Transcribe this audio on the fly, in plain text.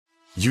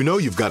You know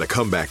you've got a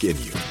comeback in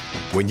you.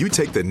 When you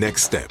take the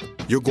next step,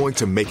 you're going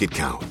to make it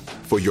count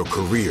for your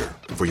career,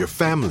 for your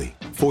family,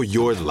 for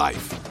your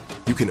life.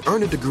 You can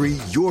earn a degree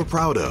you're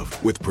proud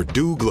of with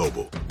Purdue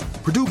Global.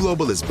 Purdue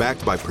Global is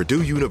backed by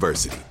Purdue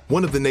University,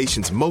 one of the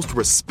nation's most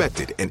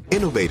respected and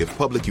innovative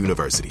public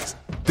universities.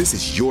 This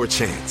is your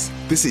chance.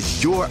 This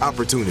is your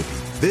opportunity.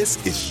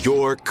 This is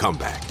your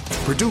comeback.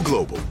 Purdue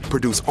Global,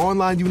 Purdue's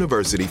online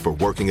university for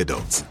working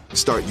adults.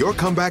 Start your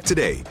comeback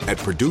today at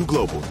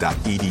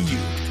purdueglobal.edu.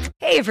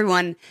 Hey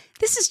everyone,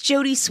 this is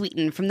Jodie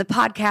Sweetin from the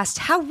podcast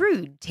How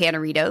Rude,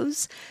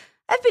 Tanneritos.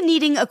 I've been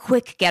needing a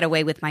quick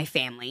getaway with my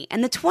family,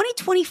 and the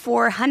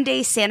 2024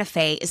 Hyundai Santa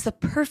Fe is the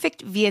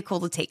perfect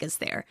vehicle to take us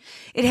there.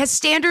 It has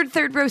standard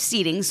third-row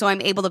seating, so I'm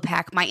able to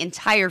pack my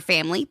entire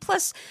family,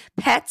 plus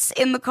pets,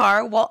 in the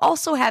car, while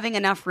also having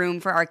enough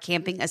room for our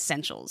camping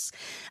essentials.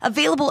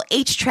 Available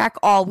H-Track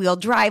all-wheel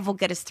drive will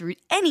get us through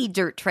any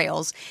dirt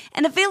trails,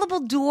 and available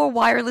dual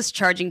wireless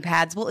charging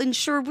pads will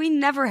ensure we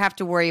never have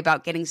to worry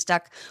about getting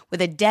stuck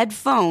with a dead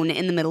phone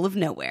in the middle of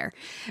nowhere.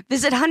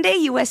 Visit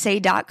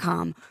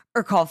HyundaiUSA.com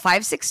or call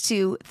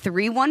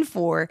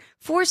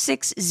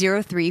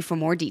 562-314-4603 for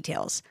more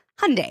details.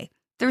 Hyundai,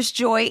 there's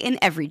joy in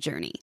every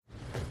journey.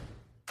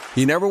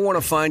 You never want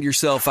to find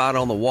yourself out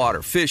on the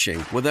water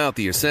fishing without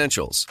the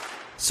essentials.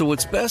 So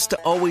it's best to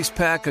always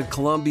pack a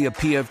Columbia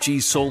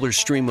PFG Solar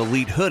Stream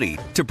Elite hoodie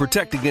to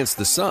protect against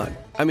the sun.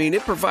 I mean,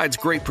 it provides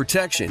great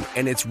protection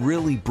and it's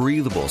really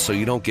breathable so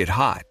you don't get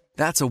hot.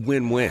 That's a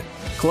win-win.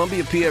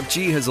 Columbia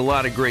PFG has a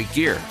lot of great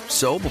gear,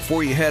 so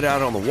before you head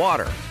out on the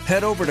water,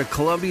 head over to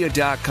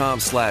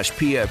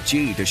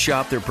Columbia.com/PFG to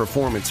shop their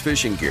performance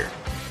fishing gear.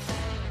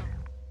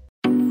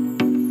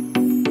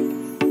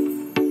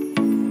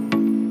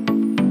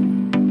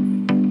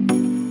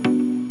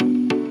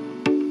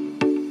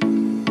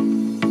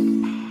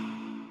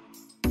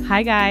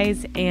 Hi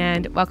guys,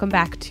 and welcome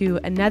back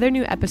to another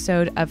new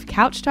episode of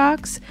Couch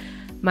Talks.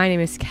 My name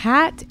is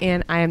Kat,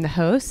 and I am the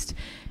host.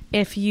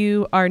 If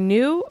you are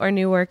new or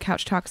newer,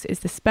 Couch Talks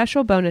is the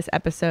special bonus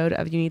episode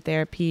of You Need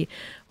Therapy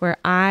where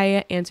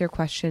I answer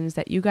questions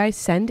that you guys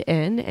send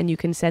in, and you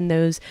can send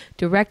those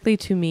directly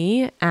to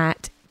me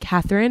at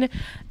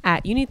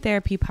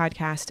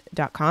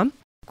Catherine@YouNeedTherapyPodcast.com.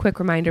 Quick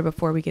reminder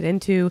before we get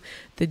into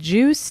the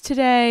juice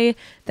today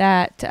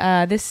that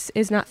this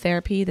is not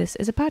therapy, this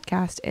is a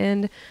podcast,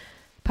 and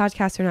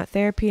podcasts are not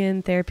therapy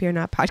and therapy are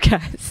not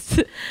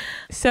podcasts.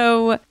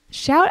 So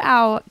shout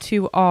out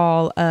to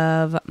all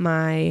of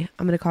my,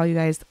 I'm going to call you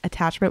guys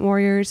attachment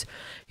warriors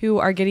who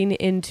are getting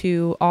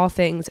into all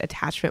things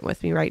attachment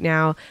with me right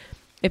now.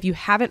 If you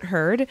haven't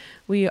heard,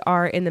 we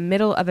are in the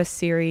middle of a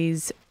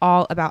series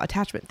all about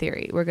attachment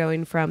theory. We're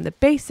going from the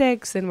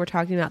basics and we're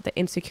talking about the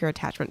insecure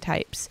attachment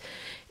types.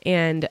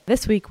 And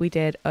this week we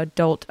did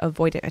adult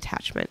avoidant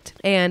attachment.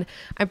 And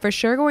I'm for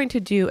sure going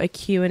to do a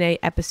Q&A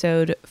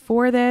episode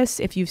for this.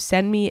 If you've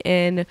sent me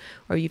in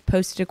or you've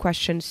posted a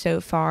question so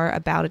far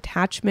about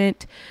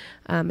attachment,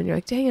 and you're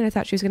like, dang it, I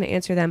thought she was going to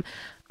answer them.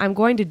 I'm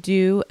going to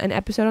do an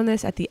episode on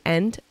this at the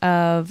end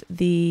of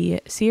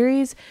the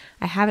series.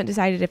 I haven't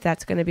decided if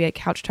that's going to be a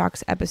Couch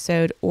Talks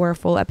episode or a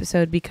full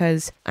episode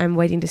because I'm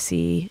waiting to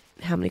see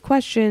how many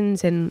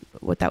questions and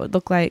what that would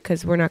look like,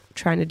 because we're not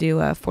trying to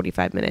do a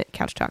 45-minute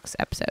Couch Talks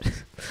episode.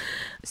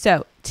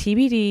 So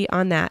TBD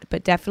on that,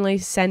 but definitely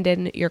send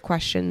in your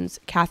questions,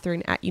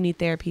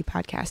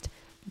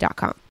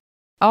 Catherine@YouNeedTherapyPodcast.com.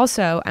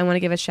 Also, I want to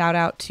give a shout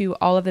out to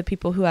all of the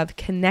people who have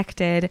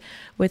connected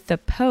with the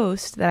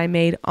post that I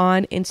made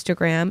on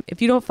Instagram.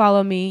 If you don't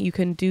follow me, you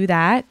can do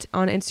that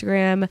on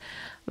Instagram.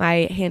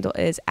 My handle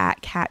is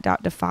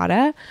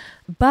 @cat.defada.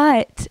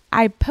 But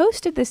I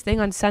posted this thing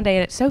on Sunday,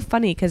 and it's so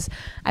funny because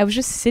I was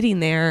just sitting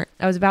there.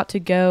 I was about to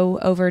go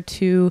over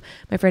to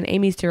my friend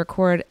Amy's to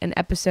record an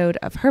episode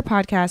of her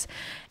podcast,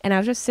 and I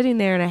was just sitting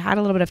there, and I had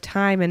a little bit of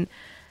time, and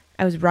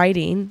I was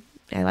writing.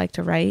 I like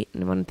to write,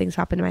 and when things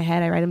pop into my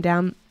head, I write them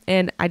down,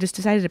 and I just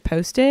decided to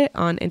post it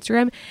on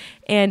Instagram,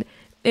 and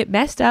it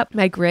messed up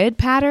my grid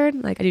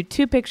pattern. Like I do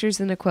 2 pictures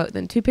and a quote,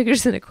 then 2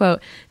 pictures and a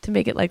quote to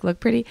make it like look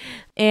pretty,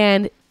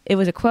 and it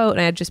was a quote,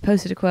 and I had just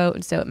posted a quote,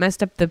 and so it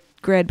messed up the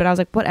grid, but I was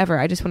like, whatever,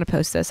 I just want to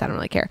post this. I don't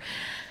really care.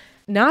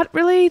 Not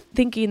really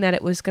thinking that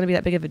it was going to be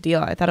that big of a deal.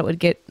 I thought it would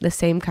get the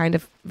same kind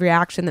of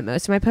reaction that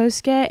most of my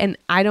posts get, and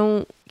I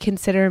don't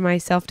consider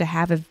myself to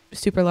have a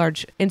super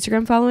large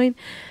Instagram following.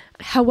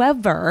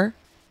 However,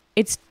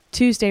 it's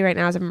Tuesday right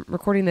now as I'm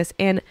recording this,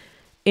 and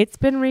it's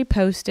been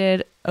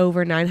reposted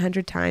over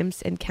 900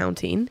 times and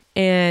counting,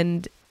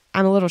 and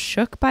I'm a little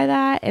shook by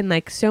that, and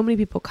like so many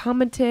people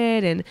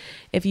commented, and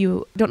if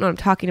you don't know what I'm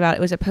talking about,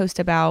 it was a post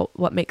about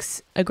what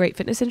makes a great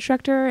fitness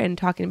instructor and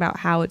talking about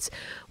how it's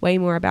way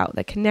more about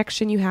the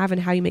connection you have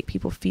and how you make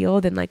people feel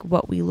than like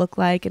what we look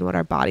like and what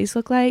our bodies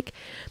look like.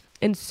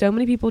 And so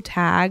many people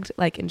tagged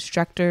like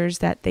instructors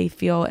that they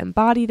feel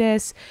embody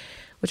this,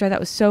 which I thought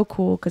was so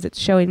cool because it's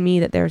showing me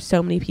that there are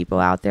so many people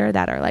out there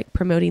that are like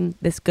promoting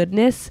this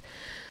goodness.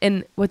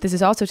 And what this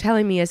is also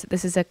telling me is that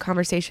this is a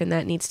conversation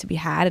that needs to be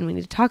had and we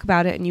need to talk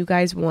about it, and you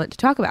guys want to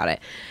talk about it.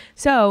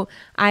 So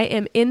I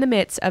am in the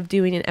midst of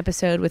doing an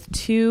episode with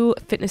 2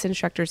 fitness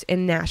instructors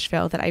in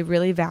Nashville that I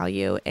really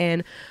value.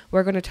 And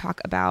we're going to talk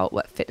about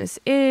what fitness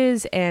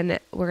is, and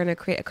we're going to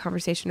create a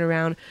conversation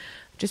around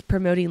just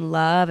promoting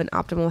love and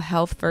optimal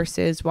health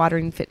versus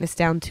watering fitness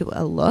down to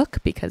a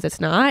look, because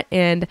it's not.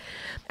 And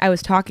I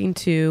was talking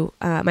to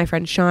my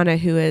friend Shauna,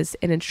 who is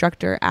an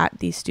instructor at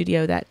the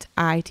studio that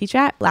I teach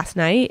at, last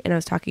night. And I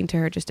was talking to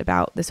her just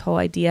about this whole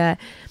idea.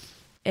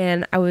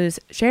 And I was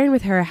sharing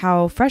with her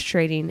how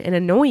frustrating and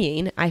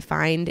annoying I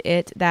find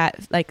it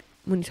that, like,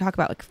 when you talk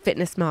about like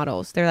fitness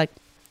models, they're like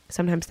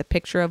sometimes the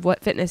picture of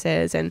what fitness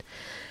is, and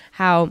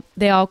how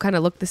they all kind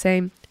of look the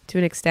same to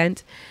an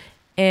extent.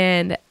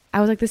 And I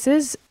was like, this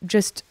is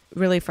just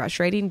really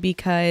frustrating,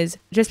 because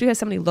just because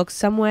somebody looks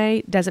some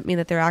way doesn't mean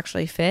that they're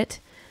actually fit.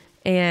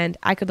 And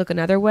I could look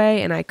another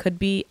way and I could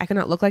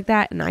not look like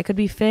that, and I could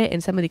be fit,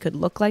 and somebody could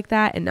look like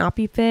that and not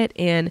be fit.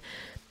 And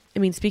I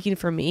mean, speaking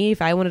for me, if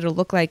I wanted to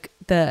look like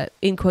the,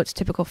 in quotes,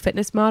 typical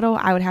fitness model,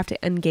 I would have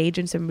to engage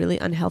in some really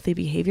unhealthy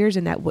behaviors,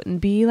 and that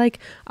wouldn't be like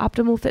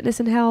optimal fitness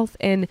and health.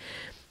 And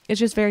it's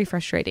just very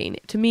frustrating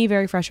to me,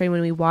 very frustrating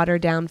when we water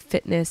down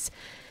fitness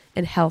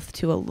and health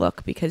to a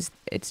look, because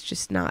it's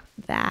just not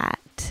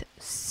that.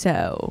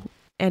 So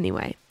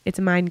anyway, it's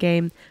a mind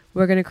game.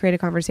 We're going to create a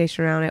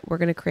conversation around it. We're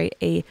going to create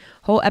a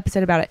whole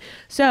episode about it.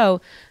 So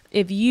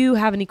if you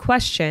have any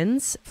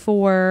questions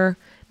for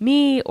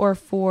me or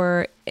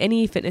for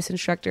any fitness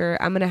instructor,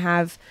 I'm going to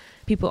have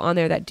people on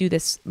there that do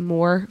this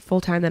more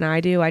full-time than I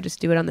do. I just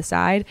do it on the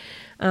side.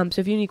 So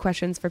if you have any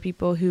questions for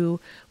people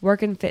who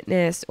work in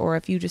fitness, or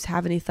if you just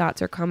have any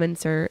thoughts or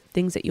comments or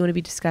things that you want to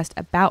be discussed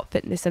about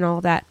fitness and all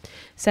that,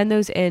 send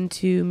those in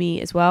to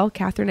me as well,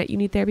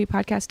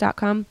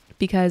 Catherine@YouNeedTherapyPodcast.com,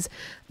 because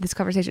this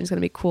conversation is going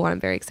to be cool and I'm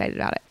very excited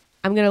about it.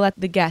 I'm going to let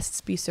the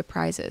guests be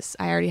surprises.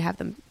 I already have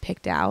them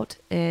picked out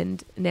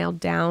and nailed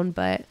down,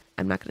 but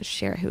I'm not going to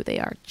share who they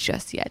are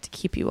just yet to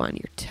keep you on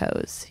your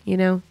toes. You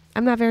know,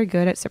 I'm not very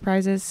good at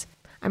surprises.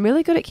 I'm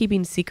really good at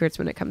keeping secrets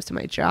when it comes to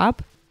my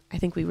job. I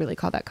think we really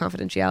call that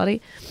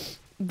confidentiality.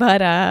 But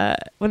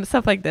when it's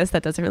stuff like this,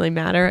 that doesn't really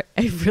matter.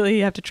 I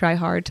really have to try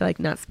hard to like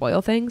not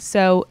spoil things.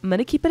 So I'm going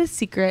to keep it a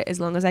secret as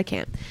long as I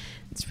can.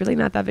 It's really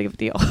not that big of a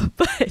deal.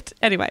 But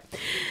anyway,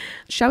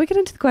 shall we get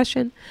into the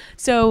question?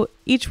 So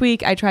each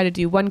week I try to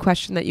do one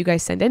question that you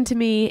guys send in to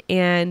me,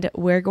 and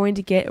we're going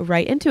to get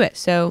right into it.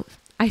 So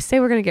I say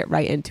we're going to get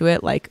right into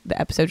it like the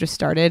episode just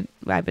started.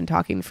 I've been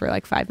talking for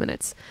like 5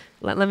 minutes.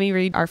 Let me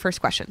read our first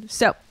question.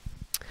 So,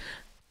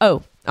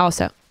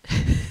 also,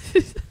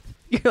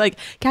 you're like,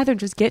 Catherine,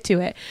 just get to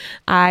it.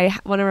 I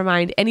want to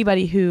remind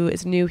anybody who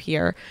is new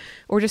here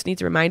or just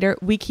needs a reminder,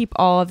 we keep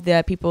all of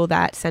the people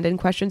that send in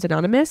questions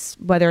anonymous,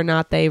 whether or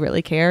not they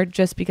really care,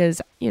 just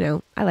because, you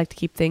know, I like to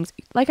keep things,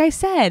 like I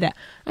said,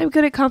 I'm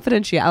good at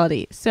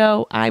confidentiality.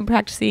 So I'm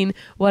practicing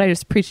what I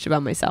just preached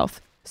about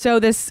myself.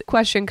 So this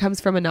question comes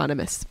from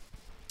Anonymous.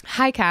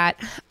 Hi, Kat.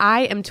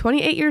 I am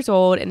 28 years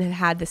old and have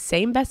had the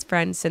same best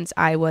friend since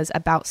I was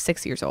about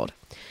 6 years old.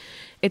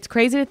 It's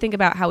crazy to think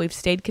about how we've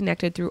stayed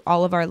connected through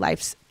all of our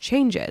life's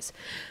changes.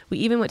 We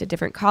even went to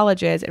different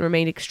colleges and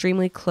remained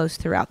extremely close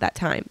throughout that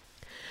time.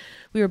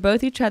 We were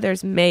both each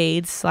other's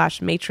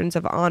maids/matrons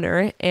of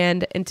honor,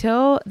 and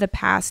until the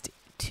past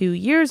 2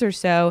 years or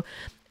so,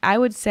 I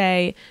would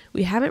say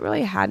we haven't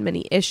really had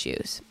many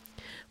issues.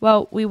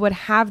 Well, we would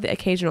have the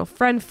occasional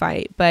friend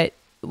fight, but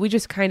we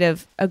just kind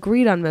of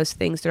agreed on most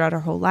things throughout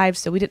our whole lives,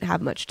 so we didn't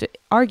have much to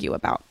argue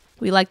about.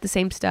 We liked the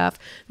same stuff.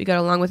 We got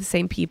along with the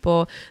same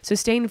people. So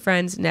staying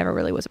friends never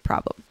really was a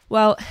problem.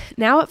 Well,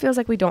 now it feels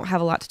like we don't have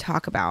a lot to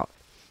talk about.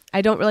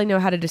 I don't really know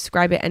how to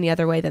describe it any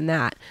other way than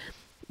that.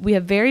 We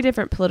have very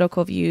different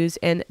political views,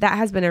 and that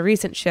has been a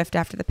recent shift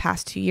after the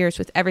past 2 years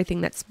with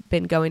everything that's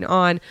been going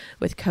on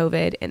with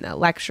COVID and the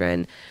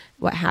election,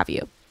 what have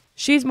you.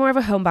 She's more of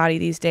a homebody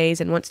these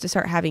days and wants to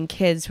start having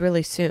kids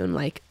really soon,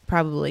 like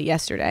probably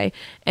yesterday.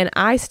 And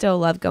I still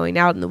love going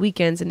out on the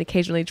weekends and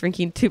occasionally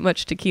drinking too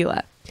much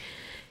tequila.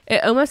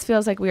 It almost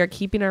feels like we are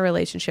keeping our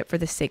relationship for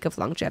the sake of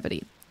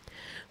longevity.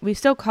 We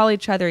still call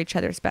each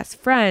other's best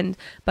friend,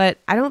 but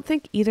I don't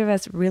think either of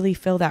us really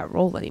fill that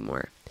role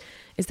anymore.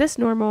 Is this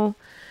normal?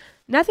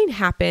 Nothing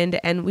happened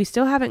and we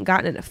still haven't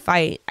gotten in a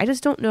fight. I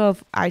just don't know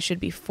if I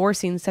should be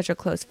forcing such a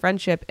close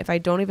friendship if I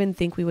don't even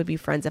think we would be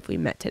friends if we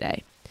met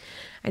today.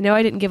 I know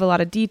I didn't give a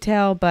lot of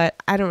detail, but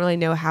I don't really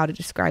know how to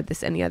describe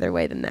this any other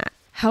way than that.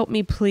 Help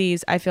me,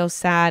 please. I feel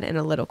sad and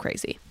a little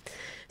crazy.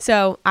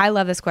 So I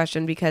love this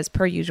question because,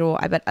 per usual,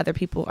 I bet other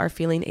people are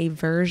feeling a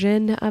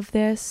version of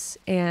this.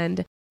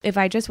 And if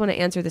I just want to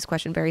answer this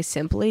question very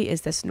simply,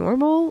 is this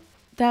normal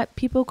that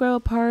people grow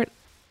apart?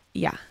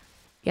 Yeah.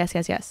 Yes,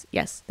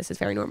 this is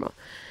very normal.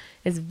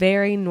 It's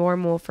very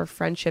normal for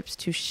friendships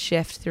to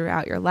shift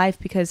throughout your life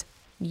because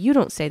you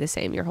don't stay the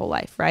same your whole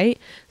life, right?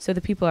 So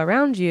the people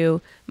around you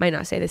might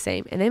not stay the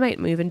same and they might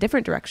move in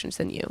different directions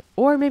than you.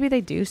 Or maybe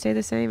they do stay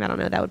the same. I don't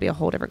know. That would be a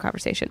whole different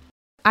conversation.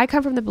 I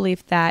come from the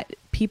belief that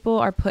people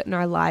are put in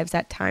our lives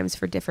at times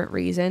for different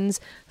reasons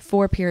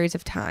for periods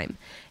of time.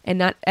 And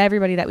not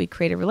everybody that we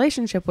create a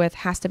relationship with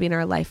has to be in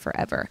our life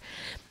forever.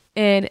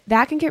 And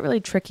that can get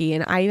really tricky.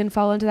 And I even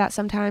fall into that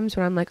sometimes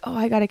when I'm like, oh,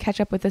 I got to catch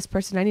up with this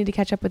person. I need to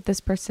catch up with this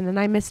person. And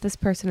I miss this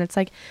person. It's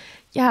like,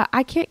 yeah,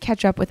 I can't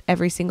catch up with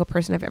every single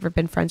person I've ever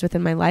been friends with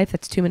in my life.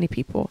 That's too many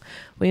people.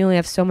 We only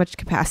have so much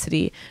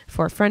capacity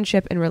for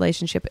friendship and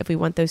relationship if we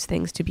want those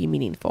things to be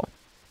meaningful.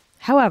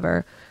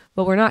 However,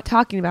 what we're not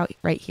talking about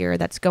right here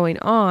that's going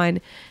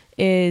on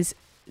is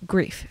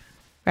grief,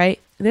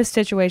 right? This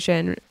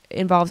situation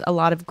involves a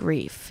lot of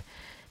grief.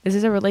 This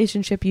is a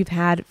relationship you've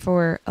had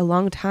for a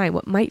long time,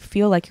 what might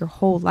feel like your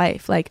whole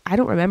life. Like, I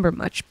don't remember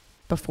much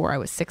before I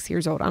was 6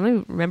 years old. I don't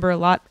even remember a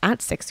lot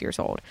at 6 years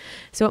old.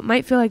 So it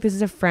might feel like this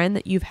is a friend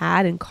that you've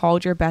had and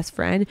called your best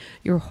friend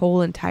your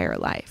whole entire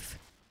life.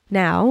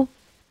 Now,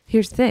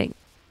 here's the thing.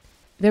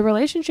 The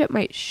relationship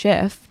might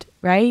shift,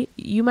 right?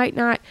 You might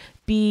not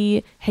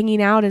be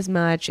hanging out as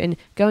much and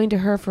going to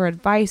her for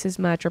advice as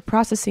much or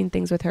processing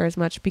things with her as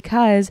much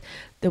because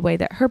the way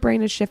that her brain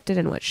has shifted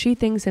and what she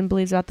thinks and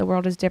believes about the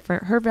world is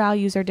different. Her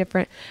values are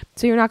different.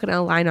 So you're not going to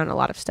align on a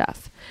lot of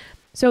stuff.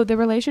 So the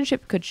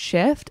relationship could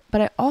shift, but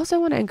I also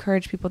want to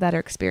encourage people that are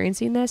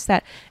experiencing this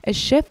that a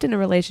shift in a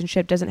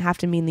relationship doesn't have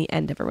to mean the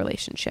end of a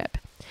relationship.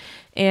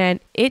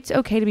 And it's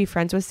okay to be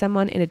friends with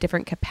someone in a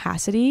different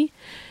capacity.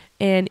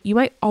 And you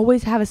might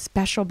always have a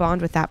special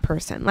bond with that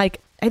person. Like,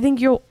 I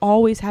think you'll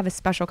always have a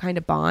special kind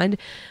of bond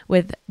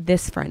with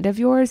this friend of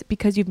yours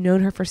because you've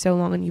known her for so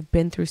long and you've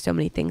been through so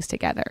many things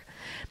together.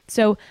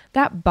 So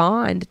that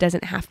bond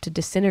doesn't have to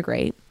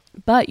disintegrate,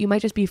 but you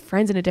might just be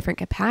friends in a different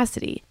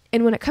capacity.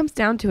 And when it comes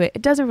down to it,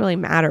 it doesn't really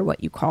matter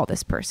what you call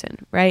this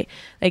person, right?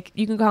 Like,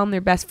 you can call them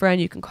your best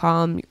friend, you can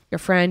call them your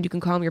friend, you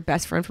can call them your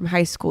best friend from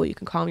high school, you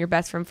can call them your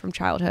best friend from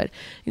childhood,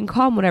 you can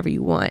call them whatever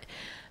you want.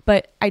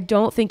 But I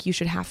don't think you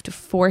should have to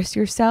force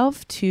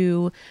yourself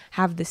to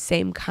have the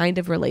same kind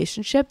of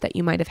relationship that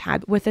you might have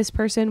had with this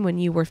person when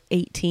you were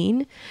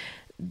 18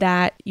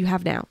 that you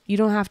have now. You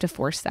don't have to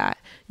force that.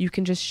 You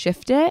can just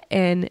shift it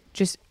and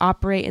just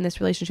operate in this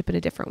relationship in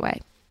a different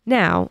way.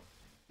 Now,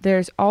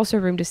 there's also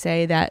room to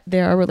say that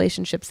there are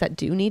relationships that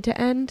do need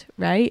to end,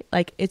 right?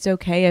 Like, it's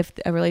okay if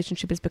a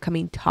relationship is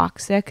becoming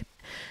toxic.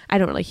 I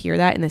don't really hear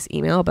that in this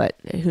email, but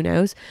who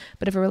knows?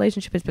 But if a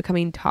relationship is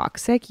becoming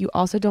toxic, you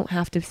also don't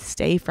have to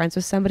stay friends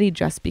with somebody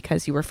just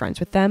because you were friends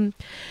with them.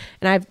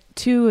 And I have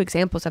 2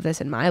 examples of this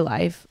in my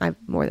life. I have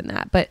more than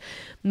that. But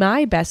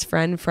my best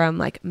friend from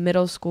like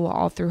middle school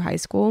all through high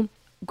school,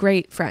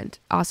 great friend,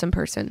 awesome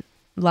person,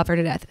 love her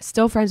to death,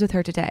 still friends with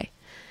her today.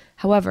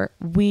 However,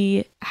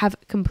 we have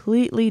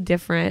completely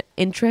different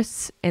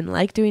interests and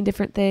like doing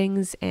different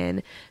things.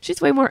 And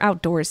she's way more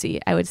outdoorsy,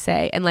 I would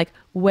say, and like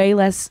way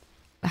less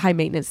high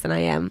maintenance than I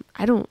am.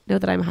 I don't know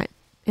that I'm high.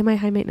 Am I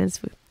high maintenance?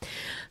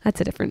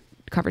 That's a different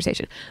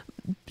conversation.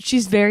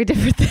 She's very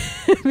different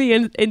than me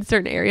in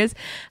certain areas.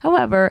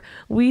 However,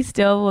 we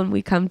still, when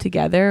we come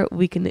together,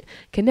 we can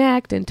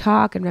connect and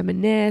talk and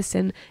reminisce.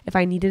 And if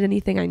I needed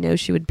anything, I know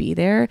she would be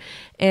there.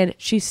 And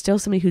she's still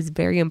somebody who's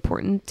very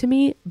important to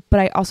me, but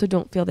I also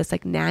don't feel this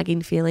like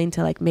nagging feeling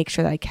to like make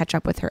sure that I catch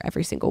up with her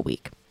every single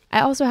week. I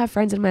also have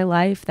friends in my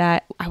life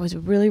that I was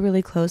really,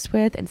 really close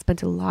with and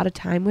spent a lot of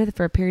time with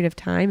for a period of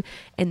time.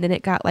 And then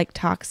it got like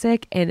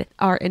toxic and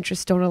our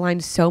interests don't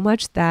align so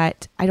much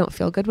that I don't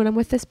feel good when I'm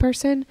with this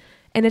person.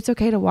 And it's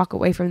okay to walk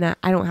away from that.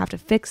 I don't have to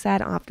fix that.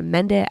 I don't have to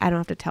mend it. I don't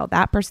have to tell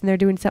that person they're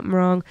doing something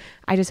wrong.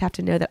 I just have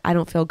to know that I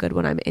don't feel good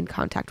when I'm in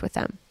contact with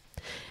them.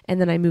 And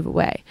then I move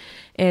away.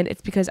 And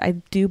it's because I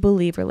do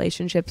believe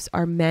relationships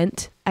are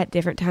meant at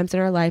different times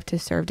in our life to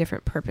serve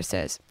different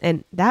purposes.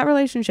 And that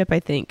relationship, I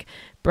think,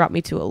 brought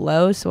me to a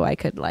low so I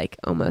could like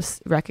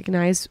almost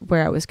recognize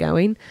where I was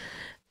going.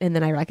 And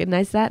then I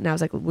recognized that and I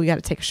was like, we got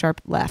to take a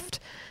sharp left.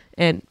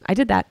 And I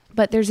did that.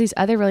 But there's these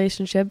other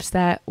relationships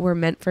that were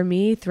meant for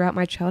me throughout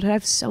my childhood. I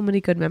have so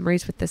many good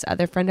memories with this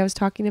other friend I was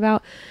talking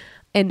about.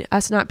 And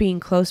us not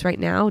being close right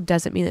now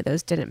doesn't mean that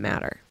those didn't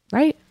matter,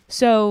 right?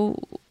 So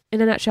in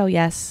a nutshell,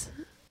 yes,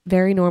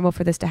 very normal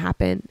for this to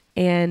happen.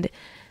 And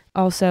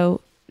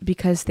also,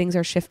 because things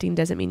are shifting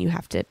doesn't mean you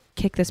have to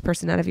kick this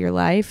person out of your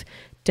life.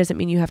 Doesn't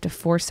mean you have to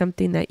force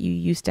something that you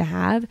used to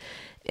have.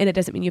 And it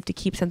doesn't mean you have to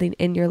keep something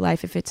in your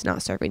life if it's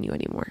not serving you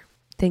anymore.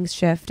 Things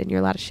shift and you're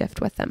allowed to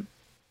shift with them.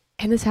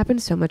 And this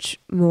happens so much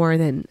more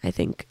than I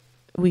think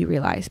we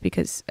realize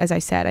because, as I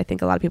said, I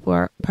think a lot of people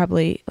are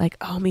probably like,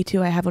 oh, me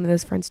too. I have one of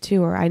those friends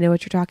too, or I know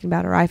what you're talking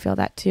about, or I feel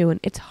that too.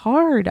 And it's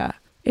hard.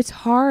 It's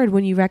hard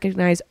when you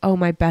recognize, oh,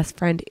 my best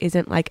friend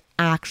isn't like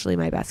actually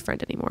my best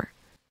friend anymore.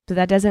 So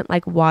that doesn't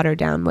like water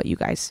down what you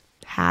guys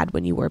had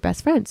when you were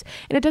best friends.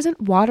 And it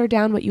doesn't water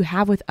down what you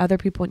have with other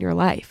people in your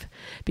life.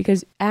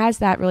 Because as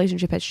that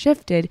relationship has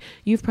shifted,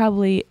 you've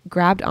probably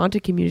grabbed onto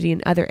community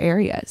in other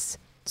areas.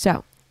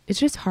 So it's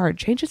just hard.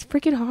 Change is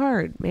freaking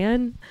hard,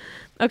 man.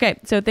 Okay,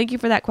 so thank you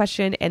for that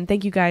question. And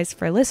thank you guys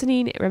for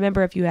listening.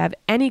 Remember, if you have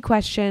any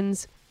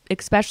questions,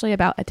 especially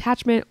about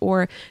attachment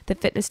or the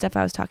fitness stuff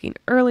I was talking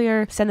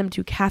earlier, send them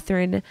to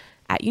Catherine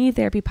at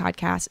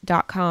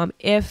unitherapypodcast.com.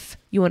 If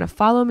you want to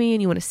follow me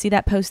and you want to see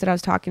that post that I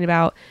was talking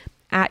about,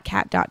 at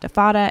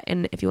cat.defada,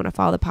 and if you want to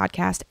follow the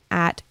podcast,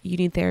 at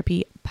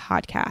Unitherapy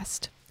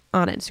Podcast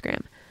on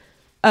Instagram.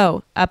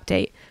 Oh,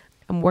 update.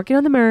 I'm working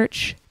on the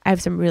merch. I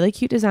have some really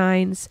cute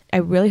designs. I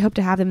really hope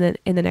to have them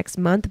in the next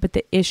month, but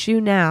the issue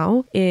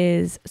now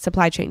is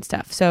supply chain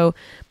stuff. So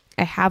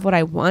I have what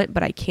I want,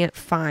 but I can't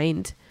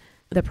find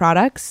the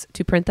products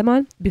to print them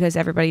on because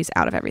everybody's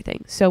out of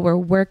everything. So we're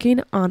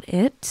working on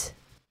it,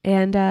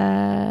 and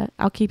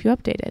I'll keep you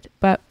updated,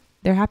 but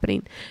they're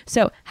happening.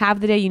 So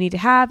have the day you need to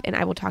have, and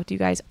I will talk to you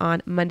guys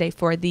on Monday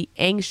for the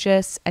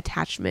anxious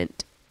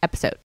attachment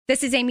episode.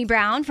 This is Amy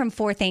Brown from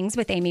 4 Things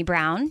with Amy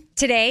Brown.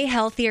 Today,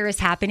 Healthier is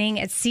happening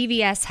at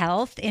CVS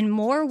Health in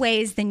more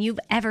ways than you've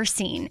ever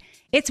seen.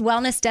 It's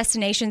wellness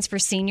destinations for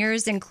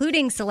seniors,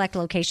 including select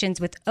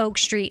locations with Oak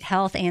Street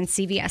Health and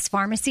CVS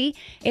Pharmacy.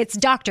 It's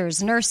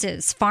doctors,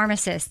 nurses,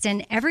 pharmacists,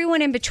 and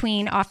everyone in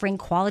between offering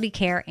quality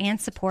care and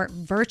support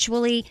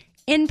virtually,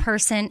 in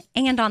person,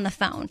 and on the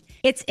phone.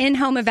 It's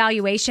in-home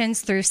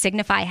evaluations through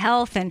Signify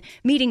Health and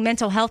meeting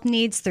mental health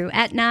needs through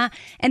Aetna.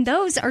 And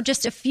those are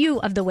just a few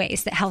of the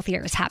ways that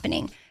Healthier is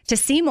happening. To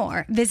see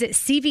more, visit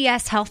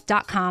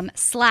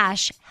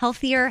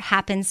cvshealth.com/healthier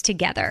happens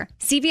together.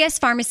 CVS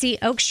Pharmacy,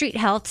 Oak Street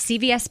Health,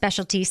 CVS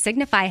Specialty,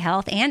 Signify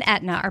Health, and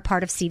Aetna are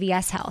part of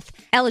CVS Health.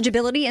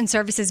 Eligibility and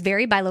services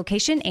vary by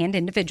location and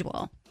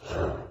individual.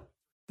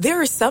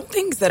 There are some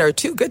things that are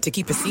too good to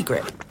keep a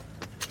secret.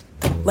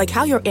 Like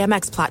how your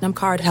Amex Platinum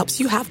card helps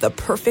you have the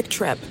perfect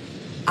trip.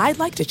 I'd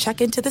like to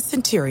check into the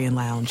Centurion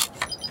Lounge.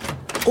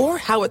 Or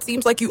how it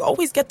seems like you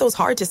always get those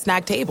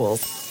hard-to-snag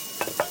tables.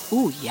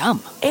 Ooh,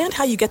 yum. And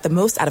how you get the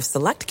most out of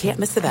select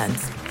can't-miss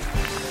events.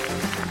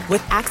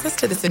 With access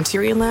to the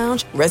Centurion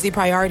Lounge, Resi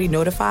Priority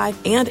Notified,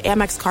 and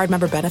Amex card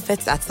member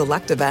benefits at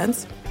select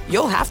events,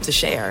 you'll have to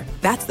share.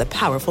 That's the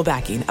powerful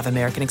backing of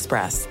American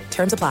Express.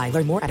 Terms apply.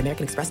 Learn more at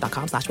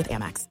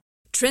americanexpress.com/withAmex.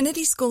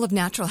 Trinity School of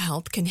Natural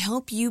Health can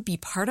help you be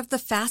part of the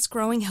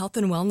fast-growing health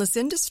and wellness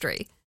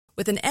industry.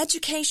 With an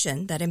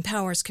education that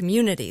empowers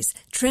communities,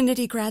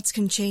 Trinity grads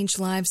can change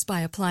lives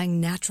by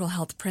applying natural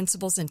health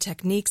principles and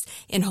techniques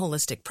in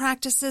holistic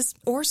practices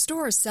or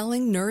stores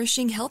selling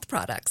nourishing health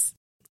products.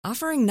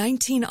 Offering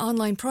 19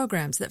 online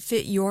programs that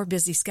fit your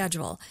busy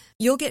schedule,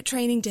 you'll get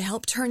training to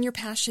help turn your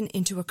passion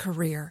into a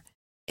career.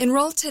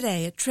 Enroll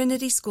today at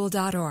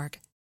trinityschool.org.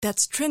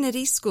 That's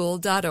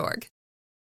trinityschool.org.